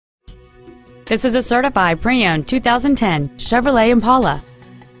This is a certified pre-owned 2010 Chevrolet Impala.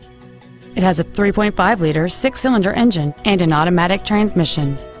 It has a 3.5-liter six-cylinder engine and an automatic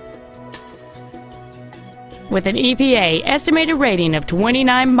transmission. With an EPA estimated rating of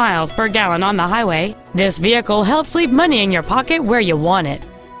 29 miles per gallon on the highway, this vehicle helps leave money in your pocket where you want it.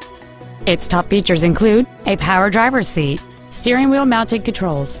 Its top features include a power driver's seat, steering wheel mounted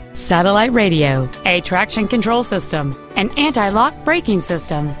controls, satellite radio, a traction control system, an anti-lock braking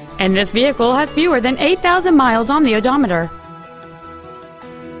system, and this vehicle has fewer than 8,000 miles on the odometer.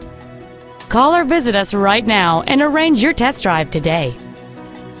 Call or visit us right now and arrange your test drive today.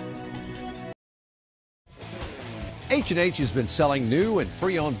 H&H has been selling new and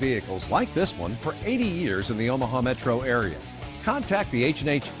pre-owned vehicles like this one for 80 years in the Omaha metro area. Contact the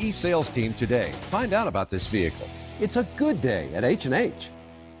H&H e-sales team today. Find out about this vehicle. It's a good day at H&H.